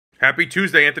Happy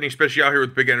Tuesday, Anthony Special here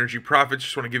with Big Energy Profits.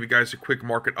 Just want to give you guys a quick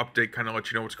market update, kind of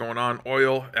let you know what's going on.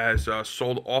 Oil has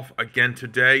sold off again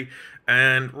today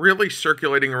and really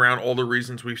circulating around all the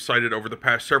reasons we've cited over the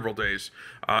past several days.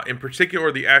 In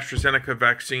particular, the AstraZeneca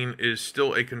vaccine is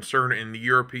still a concern in the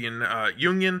European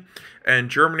Union, and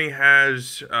Germany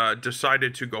has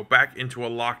decided to go back into a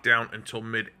lockdown until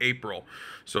mid-April.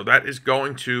 So that is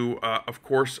going to, of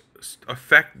course,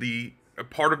 affect the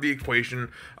part of the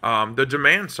equation, the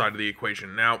demand side of the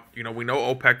equation. Now, we know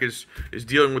OPEC is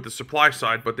dealing with the supply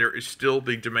side, but there is still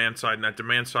the demand side, and that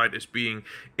demand side is being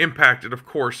impacted, of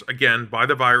course, again, by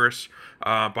the virus,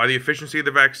 by the efficiency of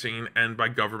the vaccine, and by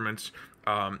governments,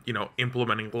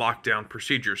 implementing lockdown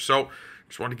procedures. So,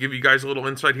 just want to give you guys a little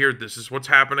insight here. This is what's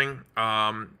happening.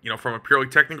 From a purely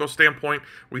technical standpoint,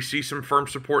 we see some firm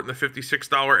support in the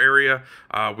 $56 area.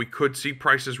 We could see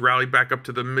prices rally back up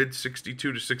to the mid $62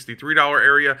 to $63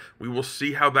 area. We will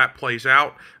see how that plays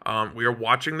out. We are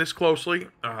watching this closely.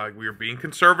 We are being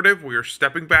conservative. We are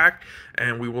stepping back,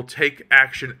 and we will take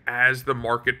action as the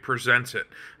market presents it.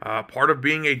 Part of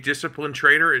being a disciplined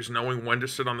trader is knowing when to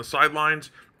sit on the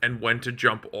sidelines and when to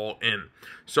jump all in.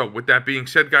 So with that being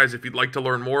said, guys, if you'd like to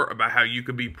learn more about how you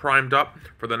can be primed up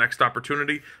for the next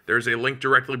opportunity, there's a link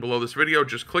directly below this video.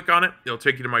 Just click on it. It'll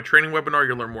take you to my training webinar.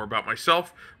 You'll learn more about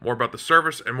myself, more about the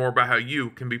service, and more about how you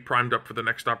can be primed up for the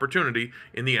next opportunity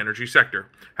in the energy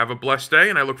sector. Have a blessed day,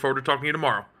 and I look forward to talking to you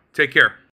tomorrow. Take care.